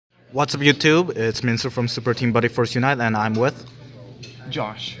What's up, YouTube? It's Minster from Super Team Buddy Force Unite, and I'm with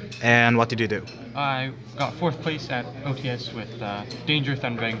Josh. And what did you do? I got 4th place at OTS with Danger,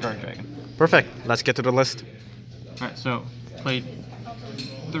 Thunder Dragon, Dark Dragon. Perfect. Let's get to the list. Alright, so played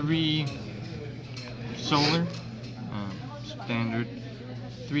 3 Solar, standard,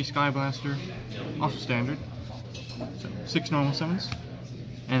 3 Sky Blaster, also standard, so 6 normal summons,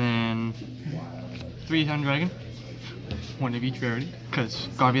 and then 3 Thunder Dragon, 1 of each rarity, because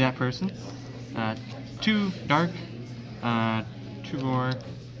gotta be that person, 2 Dark, 2 Roar,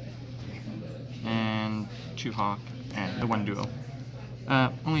 and 2 Hawk, and the 1 Duo.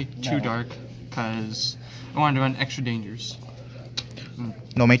 Only 2 Dark, because I wanted to run extra dangers.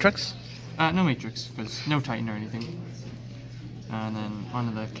 No Matrix? No Matrix, because no Titan or anything. And then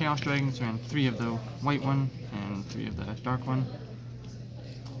onto the Chaos Dragons, ran 3 of the white one and 3 of the dark one.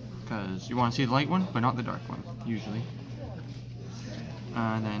 Because you want to see the light one, but not the dark one, usually.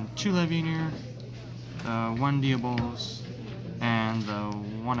 And then 2 Levianeer, 1 Diabolos, and the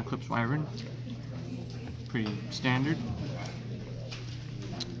 1 Eclipse Wyvern. Pretty standard.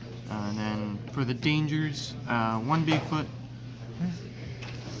 And then for the dangers, 1 Bigfoot,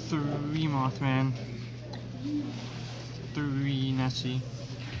 3 Mothman, 3 Nessie,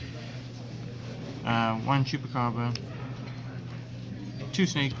 1 Chupacabra, 2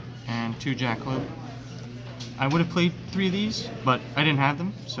 Snake, and 2 Jackalope. I would have played 3 of these, but I didn't have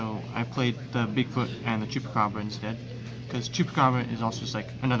them, so I played the Bigfoot and the Chupacabra instead. Because Chupacabra is also just like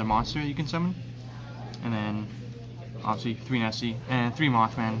another monster that you can summon. And then obviously 3 Nessie and 3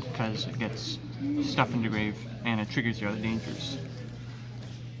 Mothman, because it gets stuff into grave and it triggers your other dangers.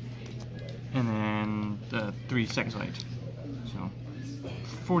 And then the 3 Second Light. So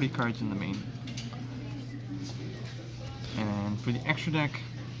 40 cards in the main. And then for the extra deck,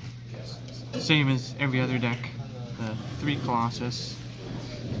 same as every other deck, the 3 Colossus,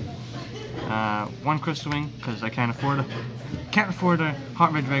 1 Crystal Wing, because I can't afford a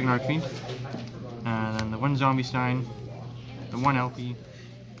Hot Red Dragon Archfiend. Then the 1 Zombie Stein, the 1 Elfie,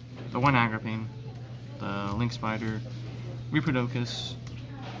 the 1 Agripane, the Link Spider, Reaperdocus,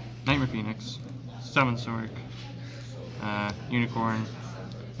 Nightmare Phoenix, Summon Sork, Unicorn,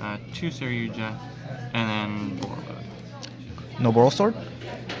 2 Saryuja, and then Borreload. No Boral Sword?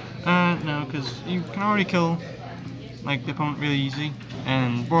 No, because you can already kill like the opponent really easy,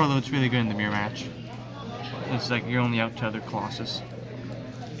 and Borreload's really good in the mirror match. It's like you're only out to other Colossus.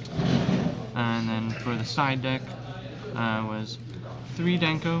 And then for the side deck was 3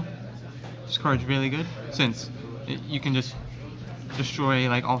 Denko. This card's really good since you can just destroy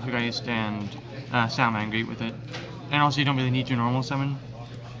like Altergeist and Salamangreat with it, and also you don't really need your normal summon,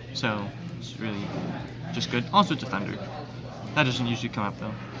 so it's really just good. Also it's a Thunder. That doesn't usually come up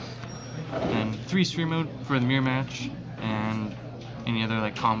though. And 3 Sphere Mode for the mirror match and any other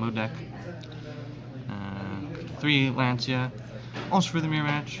like combo deck. 3 Lancia, also for the mirror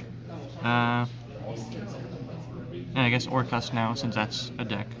match. And I guess Orcust now, since that's a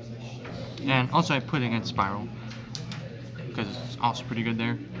deck. And also I put against Spiral, because it's also pretty good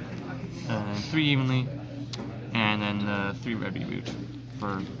there. 3 Evenly, and then the 3 Red Reboot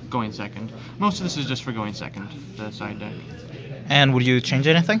for going second. Most of this is just for going second, the side deck. And would you change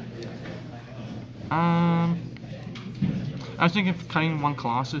anything? I was thinking of cutting 1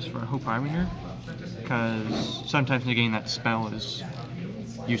 Colossus for a Hope Harbinger, because sometimes negating that spell is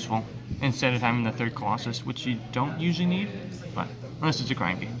useful, instead of having the 3rd Colossus, which you don't usually need, but unless it's a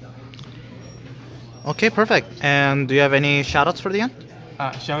grind game. Okay, perfect. And do you have any shoutouts for the end?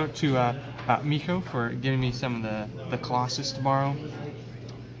 Shout out to Miko for giving me some of the Colossus to borrow.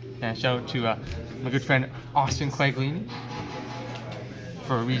 And shout out to my good friend Austin Quaglini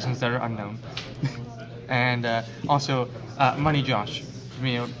for reasons that are unknown. And also Money Josh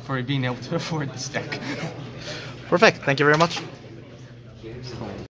for being able to afford this deck. Perfect. Thank you very much.